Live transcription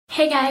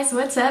Hey guys,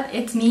 what's up?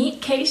 It's me,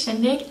 Kate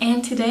Shindig,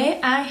 and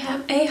today I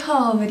have a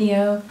haul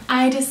video.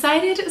 I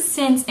decided,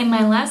 since in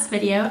my last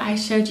video I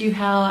showed you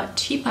how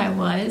cheap I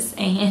was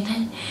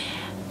and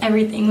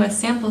everything was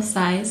sample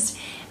sized,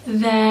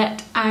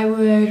 that I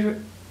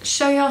would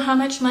show y'all how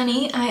much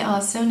money I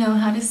also know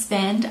how to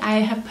spend. I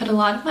have put a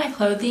lot of my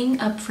clothing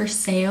up for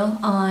sale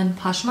on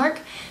Poshmark,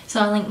 so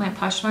I'll link my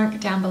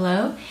Poshmark down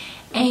below.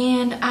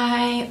 And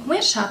I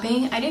went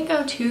shopping. I didn't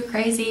go too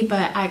crazy,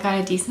 but I got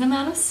a decent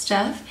amount of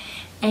stuff.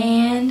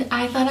 And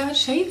I thought I would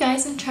show you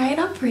guys and try it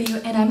on for you,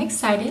 and I'm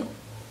excited.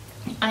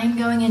 I'm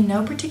going in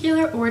no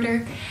particular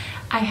order.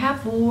 I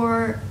have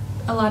wore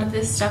a lot of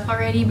this stuff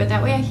already, but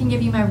that way I can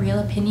give you my real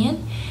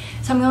opinion.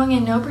 So I'm going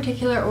in no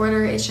particular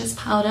order, it's just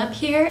piled up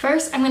here.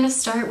 First, I'm going to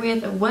start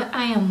with what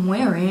I am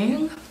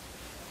wearing.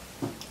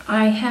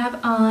 I have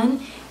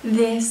on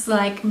this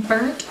like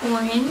burnt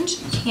orange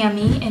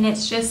cami, and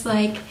it's just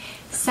like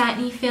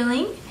satiny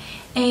feeling.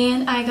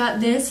 And I got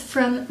this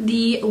from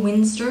the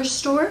Windsor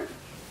store.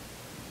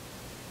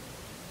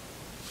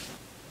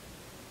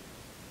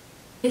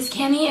 This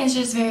cami is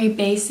just very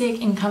basic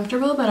and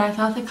comfortable, but I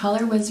thought the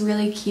color was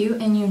really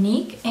cute and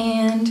unique,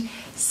 and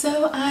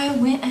so I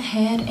went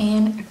ahead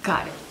and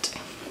got it.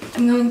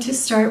 I'm going to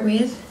start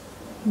with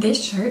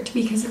this shirt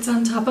because it's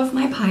on top of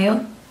my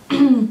pile.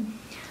 I'm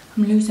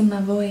losing my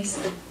voice.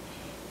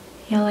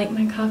 Y'all like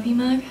my coffee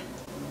mug?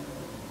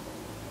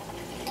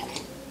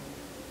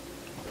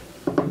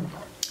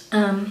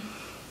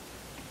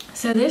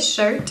 So this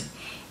shirt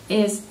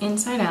is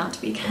inside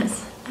out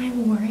because I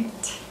wore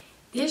it.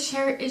 This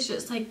shirt is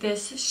just like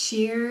this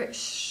sheer,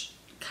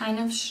 kind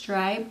of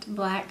striped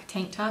black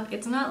tank top.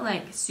 It's not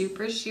like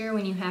super sheer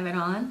when you have it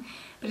on,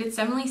 but it's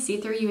definitely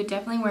see-through. You would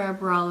definitely wear a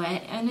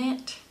bralette in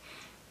it,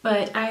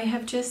 but I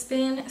have just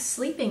been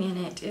sleeping in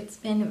it. It's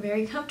been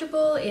very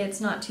comfortable.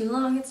 It's not too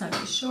long, it's not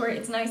too short.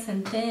 It's nice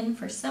and thin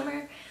for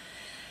summer,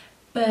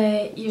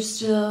 but you're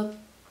still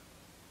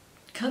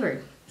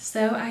covered.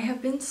 So I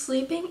have been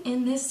sleeping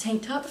in this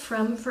tank top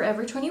from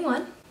Forever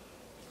 21.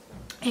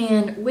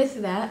 And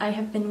with that, I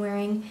have been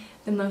wearing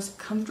the most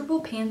comfortable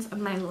pants of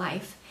my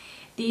life.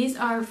 These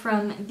are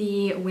from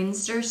the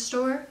Windsor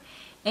store,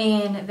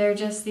 and they're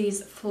just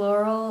these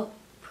floral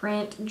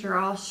print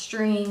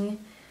drawstring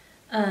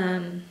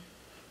joggers.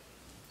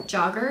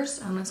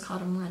 I almost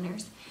called them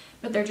runners,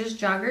 but they're just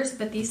joggers.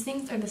 But these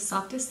things are the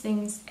softest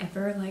things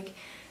ever. Like,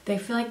 they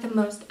feel like the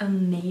most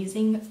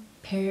amazing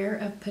pair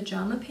of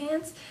pajama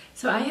pants.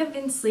 So I have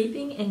been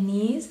sleeping in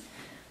these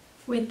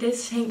with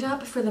this tank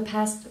top for the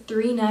past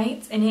 3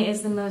 nights, and it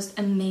is the most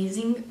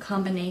amazing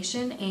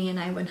combination, and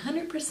I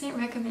 100%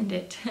 recommend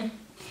it.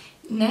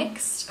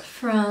 Next,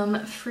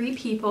 from Free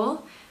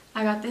People,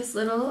 I got this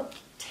little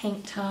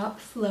tank top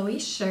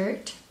flowy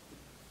shirt.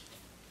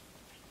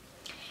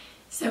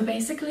 So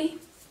basically,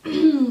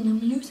 I'm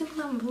losing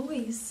my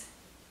voice.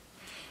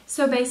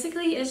 So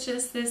basically, it's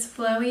just this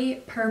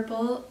flowy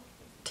purple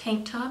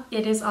tank top.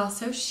 It is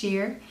also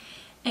sheer,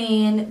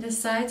 and the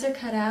sides are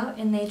cut out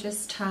and they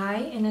just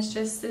tie, and it's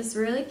just this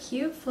really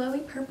cute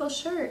flowy purple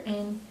shirt,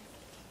 and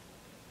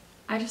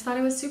I just thought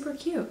it was super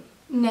cute.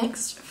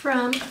 Next,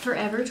 from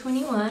Forever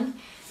 21,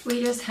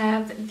 we just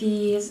have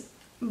these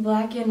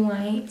black and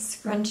white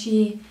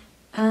scrunchy,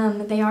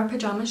 they are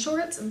pajama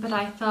shorts, but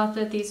I thought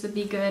that these would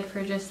be good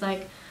for just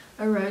like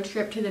a road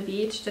trip to the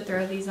beach, to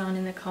throw these on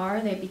in the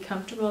car. They'd be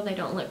comfortable. They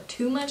don't look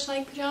too much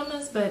like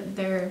pajamas, but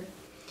they're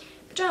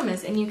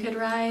pajamas, and you could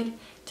ride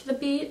to the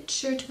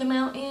beach or to the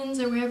mountains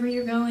or wherever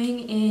you're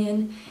going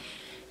in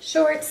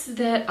shorts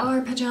that are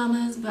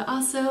pajamas, but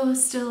also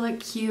still look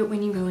cute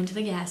when you go into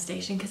the gas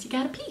station because you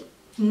gotta pee.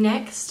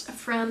 Next,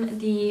 from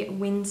the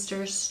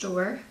Windsor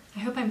store, I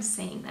hope I'm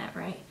saying that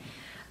right,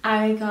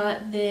 I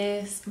got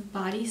this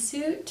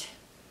bodysuit.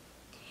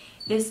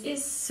 This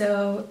is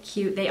so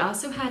cute. They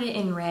also had it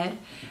in red,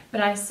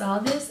 but I saw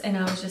this and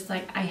I was just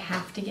like, I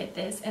have to get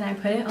this, and I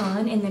put it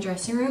on in the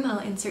dressing room. I'll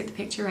insert the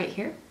picture right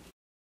here.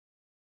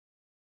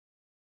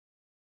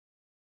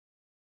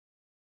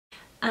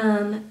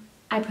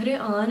 I put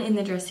it on in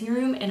the dressing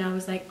room and I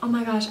was like, oh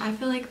my gosh, I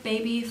feel like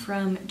Baby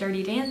from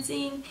Dirty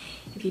Dancing.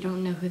 If you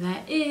don't know who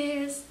that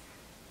is,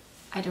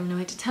 I don't know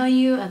what to tell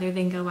you other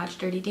than go watch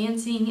Dirty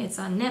Dancing. It's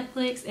on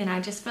Netflix, and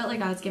I just felt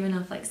like I was giving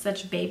off like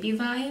such baby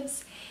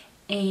vibes,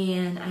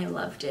 and I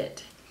loved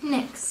it.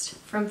 Next,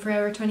 from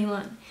Forever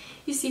 21.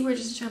 You see, we're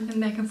just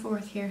jumping back and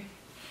forth here.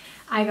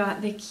 I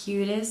got the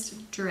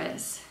cutest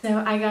dress.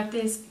 So I got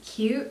this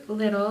cute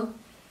little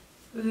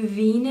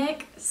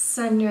V-neck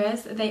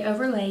sundress. They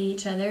overlay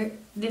each other.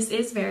 This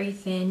is very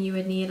thin. You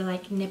would need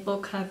like nipple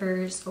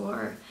covers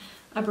or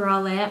a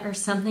bralette or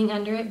something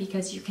under it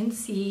because you can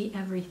see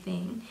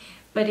everything.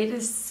 But it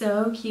is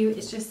so cute.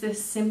 It's just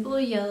this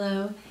simple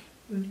yellow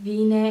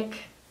V-neck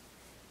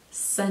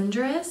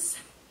sundress.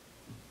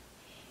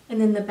 And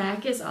then the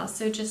back is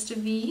also just a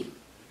V.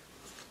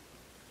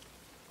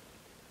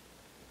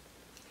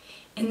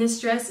 And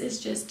this dress is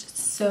just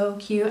so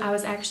cute. I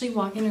was actually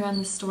walking around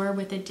the store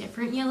with a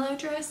different yellow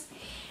dress,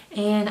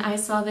 And I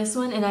saw this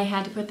one and I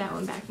had to put that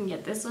one back and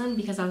get this one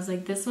because I was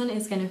like, this one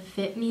is gonna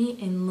fit me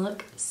and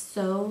look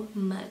so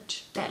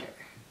much better.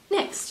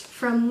 Next,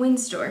 from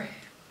WinStore,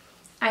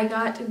 I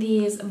got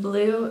these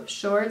blue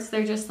shorts.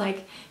 They're just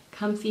like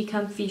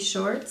comfy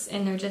shorts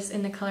and they're just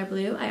in the color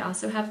blue. I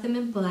also have them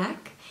in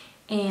black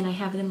and I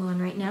have them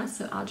on right now,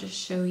 so I'll just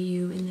show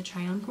you in the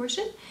try on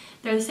portion.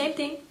 They're the same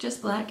thing,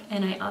 just black,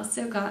 and I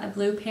also got a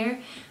blue pair.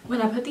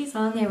 When I put these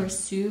on, they were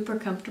super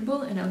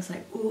comfortable and I was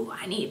like, ooh,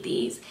 I need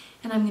these.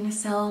 And I'm gonna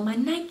sell all my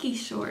Nike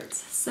shorts.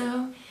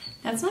 So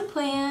that's my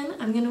plan.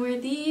 I'm gonna wear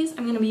these.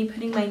 I'm gonna be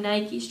putting my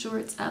Nike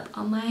shorts up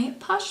on my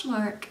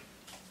Poshmark.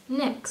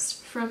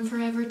 Next, from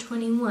Forever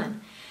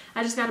 21,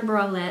 I just got a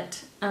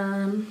bralette.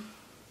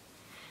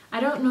 I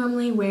don't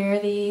normally wear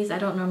these. I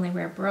don't normally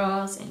wear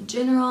bras in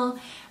general,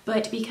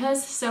 but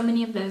because so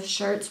many of the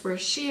shirts were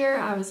sheer,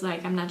 I was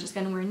like, I'm not just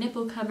gonna wear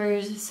nipple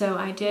covers, so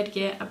I did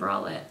get a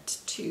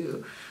bralette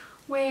to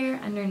wear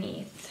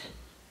underneath.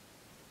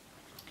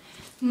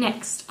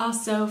 Next,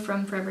 also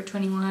from Forever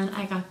 21,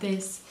 I got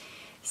this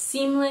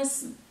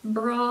seamless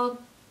bralette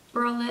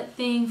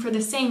thing for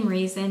the same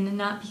reason,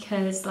 not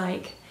because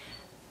like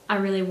I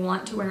really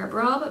want to wear a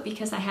bra, but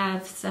because I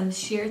have some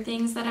sheer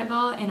things that I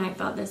bought and I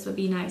thought this would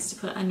be nice to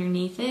put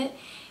underneath it.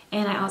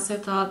 And I also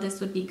thought this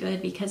would be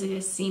good because it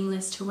is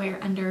seamless to wear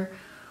under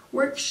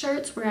work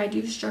shirts where I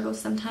do struggle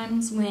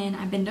sometimes when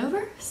I bend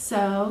over.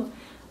 So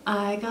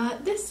I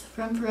got this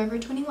from Forever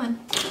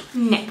 21.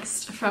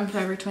 Next, from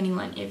Forever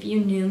 21. If you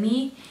knew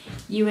me,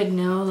 you would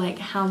know like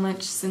how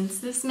much sense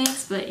this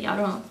makes, but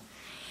y'all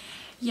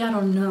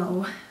don't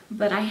know.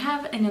 But I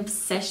have an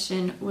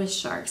obsession with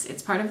sharks.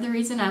 It's part of the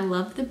reason I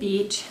love the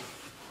beach.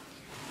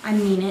 I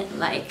mean it,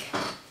 like,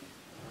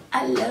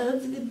 I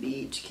love the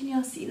beach. Can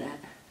y'all see that?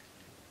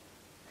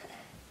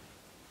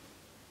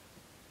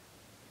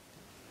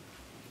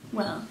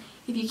 Well,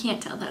 if you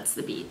can't tell, that's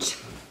the beach.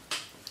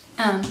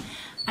 I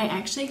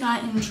actually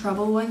got in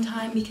trouble one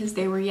time because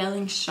they were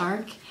yelling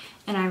shark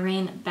and I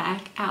ran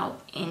back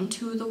out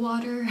into the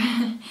water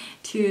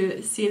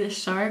to see the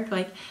shark.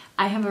 Like,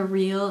 I have a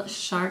real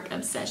shark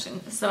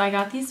obsession. So I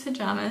got these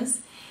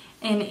pajamas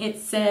and it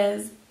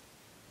says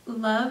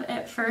love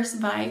at first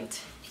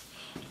bite,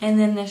 and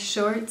then the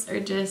shorts are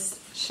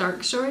just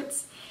shark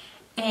shorts.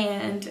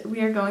 And we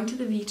are going to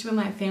the beach with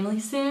my family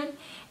soon,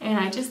 and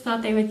I just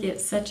thought they would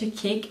get such a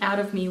kick out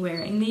of me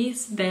wearing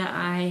these that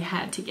I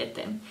had to get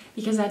them,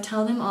 because I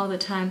tell them all the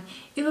time,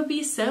 it would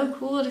be so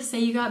cool to say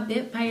you got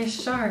bit by a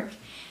shark.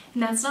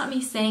 And that's not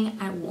me saying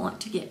I want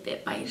to get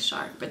bit by a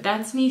shark, but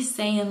that's me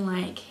saying,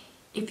 like,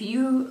 if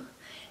you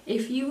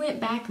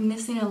went back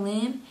missing a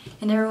limb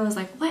and everyone was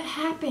like, what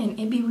happened?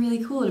 It'd be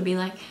really cool to be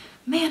like,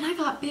 man, I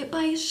got bit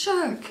by a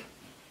shark.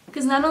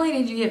 Because not only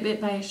did you get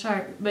bit by a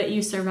shark, but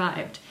you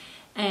survived.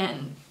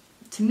 And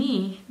to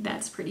me,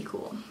 that's pretty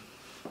cool.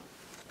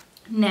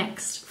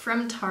 Next,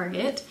 from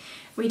Target,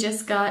 we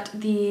just got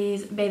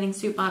these bathing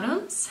suit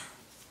bottoms.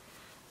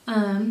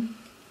 As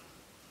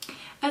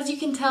you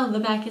can tell, the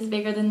back is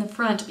bigger than the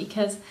front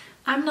because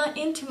I'm not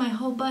into my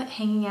whole butt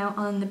hanging out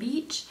on the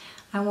beach.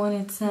 I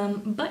wanted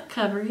some butt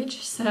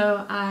coverage,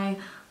 so I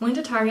went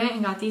to Target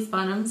and got these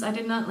bottoms. I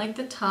did not like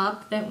the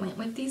top that went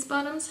with these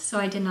bottoms, so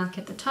I did not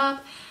get the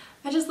top.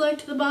 I just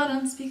liked the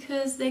bottoms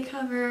because they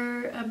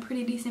cover a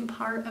pretty decent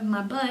part of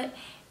my butt,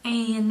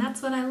 and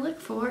that's what I look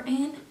for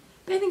in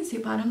bathing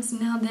suit bottoms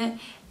now that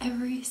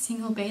every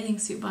single bathing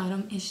suit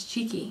bottom is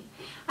cheeky.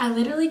 I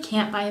literally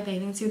can't buy a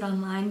bathing suit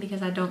online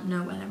because I don't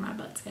know whether my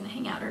butt's gonna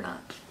hang out or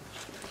not.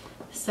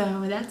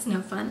 So that's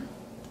no fun.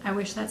 I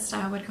wish that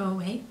style would go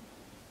away.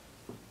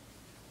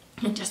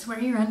 And just wear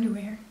your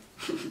underwear.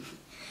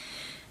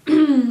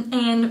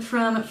 And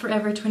from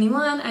Forever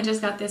 21, I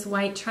just got this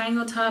white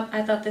triangle top.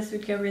 I thought this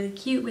would go really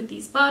cute with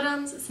these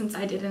bottoms since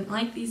I didn't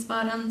like these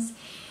bottoms.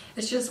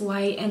 It's just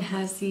white and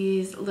has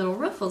these little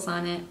ruffles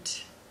on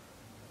it.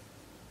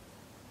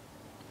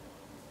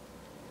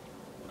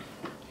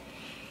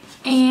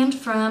 And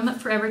from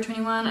Forever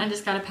 21, I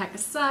just got a pack of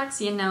socks.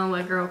 You know,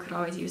 a girl could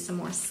always use some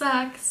more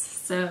socks,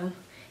 so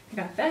I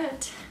got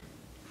that.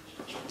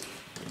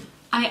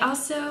 I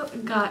also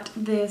got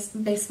this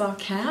baseball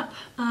cap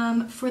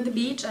for the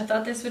beach. I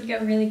thought this would go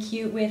really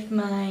cute with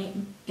my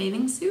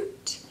bathing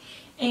suit.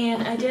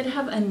 And I did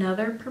have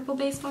another purple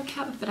baseball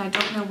cap, but I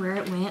don't know where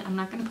it went. I'm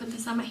not going to put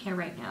this on my hair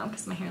right now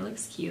because my hair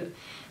looks cute.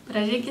 But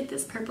I did get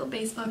this purple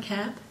baseball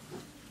cap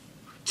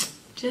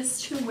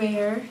just to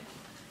wear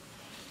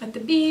at the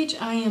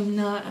beach. I am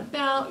not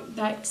about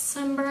that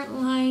sunburnt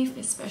life,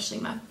 especially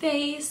my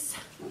face.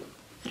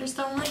 I just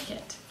don't like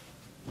it.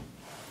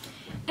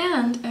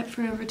 And at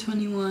Forever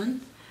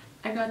 21,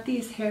 I got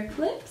these hair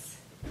clips.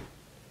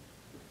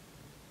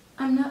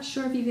 I'm not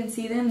sure if you can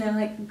see them. They're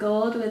like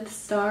gold with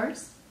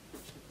stars.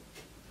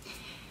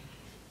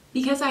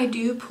 Because I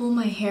do pull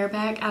my hair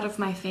back out of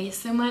my face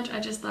so much,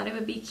 I just thought it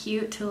would be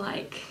cute to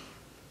like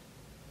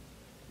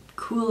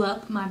cool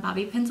up my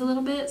bobby pins a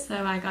little bit.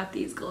 So I got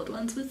these gold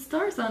ones with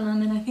stars on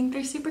them, and I think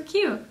they're super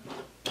cute.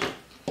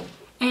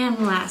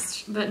 And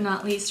last but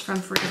not least, from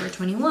Forever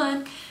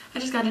 21, I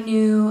just got a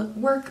new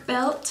work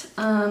belt.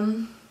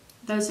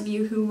 Those of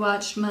you who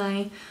watched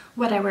my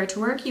what I wear to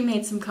work, you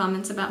made some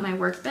comments about my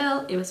work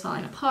belt. It was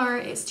falling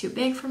apart, it's too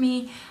big for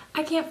me.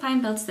 I can't find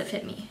belts that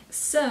fit me.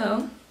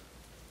 So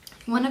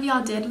one of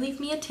y'all did leave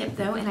me a tip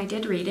though, and I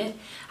did read it.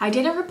 I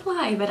didn't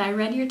reply, but I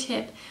read your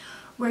tip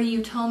where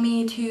you told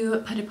me to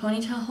put a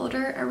ponytail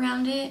holder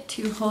around it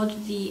to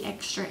hold the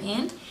extra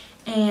in.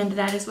 And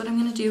that is what I'm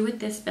going to do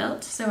with this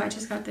belt. So I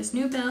just got this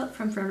new belt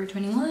from Forever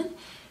 21.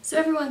 So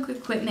everyone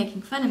could quit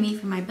making fun of me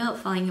for my belt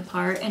falling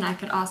apart, and I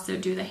could also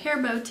do the hair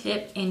bow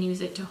tip and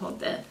use it to hold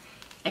the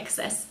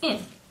excess in.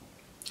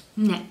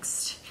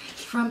 Next,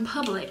 from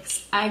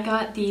Publix, I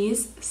got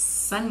these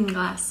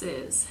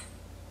sunglasses.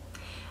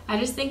 I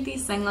just think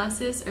these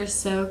sunglasses are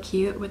so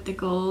cute with the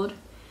gold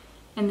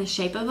and the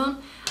shape of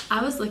them.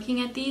 I was looking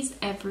at these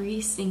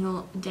every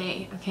single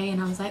day, okay,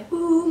 and I was like,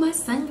 ooh, my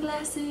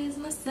sunglasses,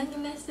 my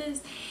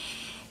sunglasses.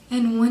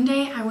 And one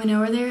day I went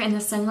over there and the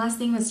sunglass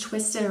thing was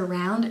twisted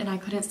around and I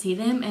couldn't see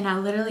them, and I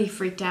literally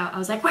freaked out. I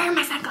was like, where are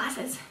my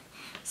sunglasses?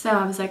 So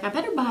I was like, I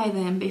better buy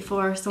them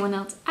before someone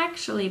else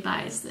actually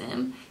buys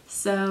them.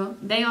 So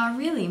they are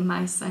really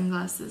my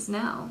sunglasses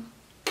now.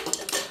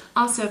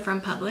 Also from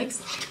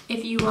Publix,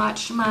 if you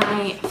watched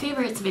my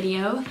favorites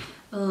video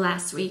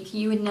last week,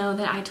 you would know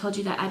that I told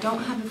you that I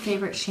don't have a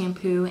favorite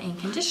shampoo and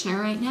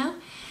conditioner right now.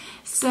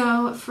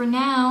 So for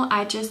now,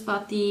 I just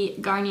bought the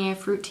Garnier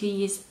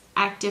Fructis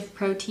Active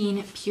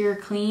Protein Pure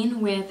Clean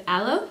with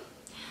aloe.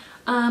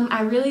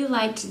 I really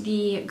liked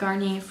the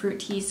Garnier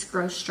Fructis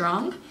Grow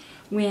Strong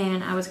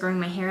when I was growing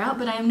my hair out,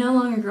 but I am no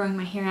longer growing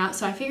my hair out,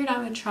 so I figured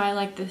I would try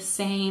like the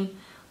same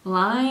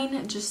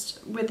line,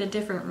 just with a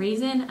different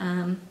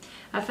reason.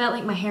 I felt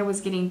like my hair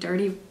was getting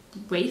dirty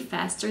way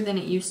faster than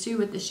it used to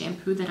with the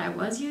shampoo that I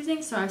was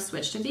using, so I've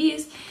switched to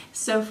these.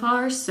 So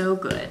far, so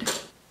good.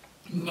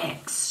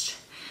 Next,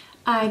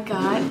 I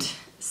got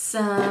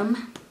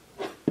some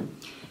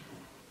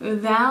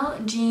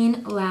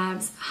Valgene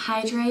Labs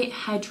Hydrate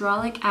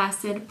Hyaluronic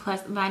Acid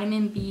plus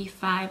Vitamin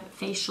B5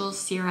 Facial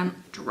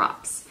Serum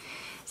Drops.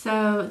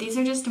 So these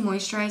are just to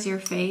moisturize your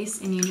face,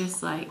 and you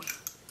just like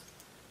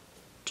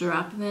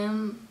drop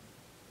them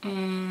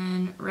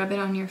and rub it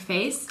on your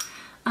face.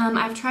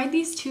 I've tried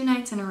these 2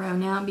 nights in a row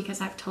now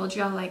because I've told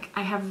y'all like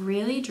I have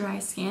really dry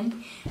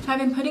skin. So I've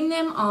been putting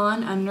them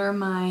on under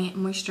my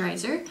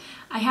moisturizer.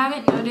 I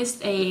haven't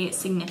noticed a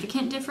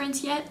significant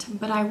difference yet,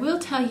 but I will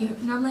tell you,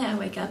 normally I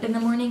wake up in the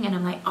morning and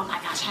I'm like, oh my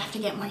gosh, I have to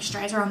get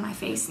moisturizer on my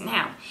face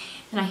now.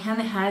 And I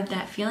haven't had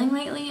that feeling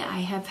lately. I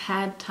have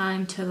had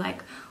time to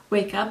like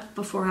wake up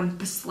before I'm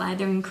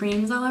slathering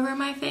creams all over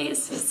my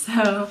face.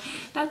 So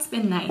that's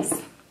been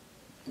nice.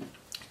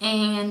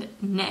 And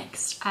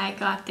next, I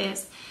got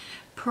this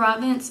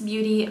Provence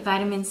Beauty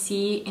Vitamin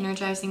C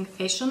Energizing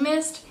Facial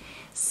Mist.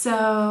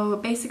 So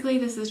basically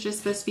this is just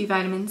supposed to be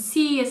vitamin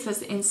C. It says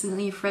to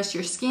instantly refresh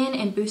your skin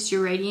and boost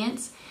your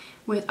radiance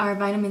with our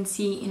vitamin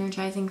C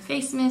energizing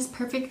face mist,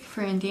 perfect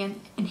for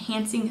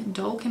enhancing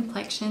dull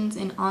complexions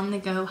and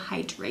on-the-go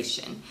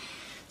hydration.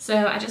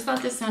 So I just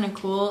thought this sounded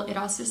cool. It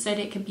also said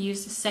it could be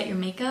used to set your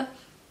makeup.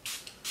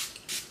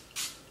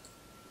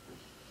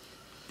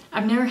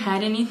 I've never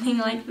had anything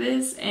like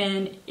this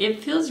and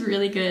it feels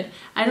really good.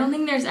 I don't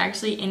think there's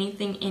actually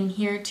anything in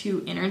here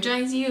to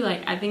energize you.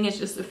 Like, I think it's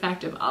just the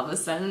fact of all of a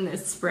sudden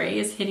this spray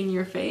is hitting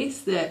your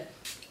face that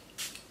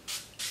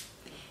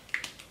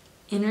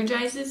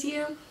energizes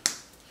you.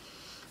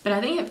 But I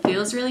think it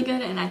feels really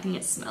good and I think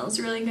it smells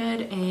really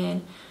good,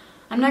 and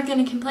I'm not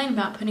going to complain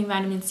about putting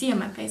vitamin C on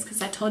my face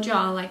because I told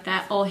y'all like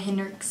that Ole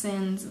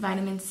Henriksen's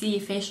vitamin C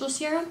facial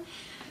serum.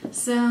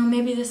 So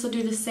maybe this will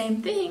do the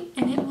same thing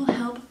and it will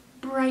help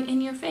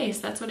brighten your face.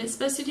 That's what it's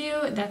supposed to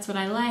do. That's what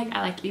I like.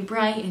 I like to be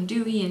bright and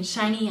dewy and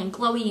shiny and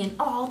glowy and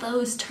all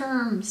those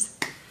terms.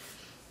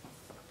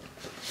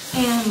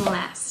 And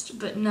last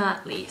but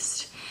not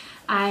least,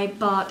 I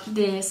bought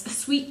this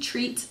Sweet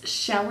Treats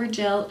Shower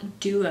Gel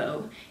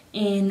Duo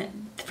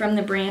from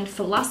the brand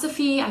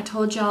Philosophy. I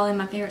told y'all in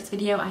my favorites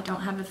video I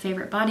don't have a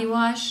favorite body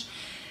wash.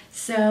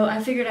 So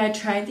I figured I'd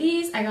try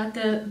these. I got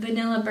the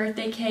vanilla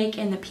birthday cake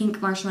and the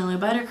pink marshmallow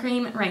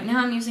buttercream. Right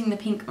now I'm using the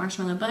pink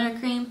marshmallow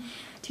buttercream.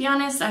 To be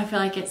honest, I feel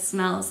like it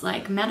smells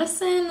like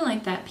medicine,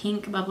 like that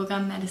pink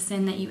bubblegum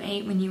medicine that you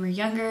ate when you were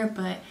younger,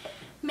 but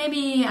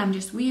maybe I'm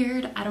just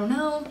weird, I don't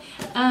know.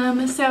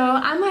 So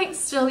I might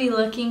still be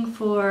looking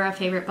for a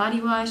favorite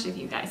body wash. If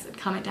you guys would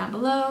comment down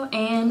below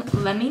and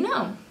let me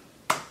know.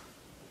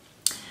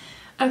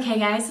 Okay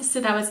guys,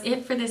 so that was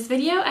it for this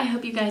video. I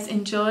hope you guys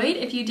enjoyed.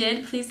 If you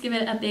did, please give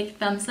it a big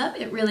thumbs up.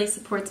 It really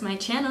supports my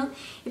channel.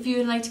 If you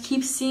would like to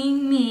keep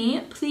seeing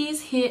me,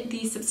 please hit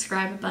the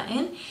subscribe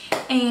button.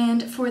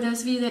 And for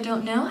those of you that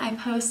don't know, I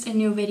post a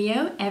new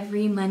video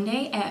every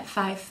Monday at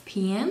 5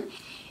 p.m.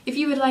 If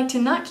you would like to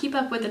not keep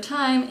up with the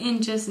time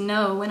and just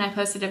know when I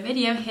posted a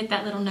video, hit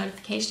that little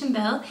notification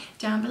bell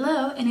down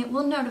below and it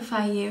will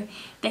notify you.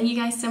 Thank you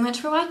guys so much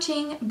for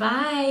watching.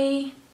 Bye!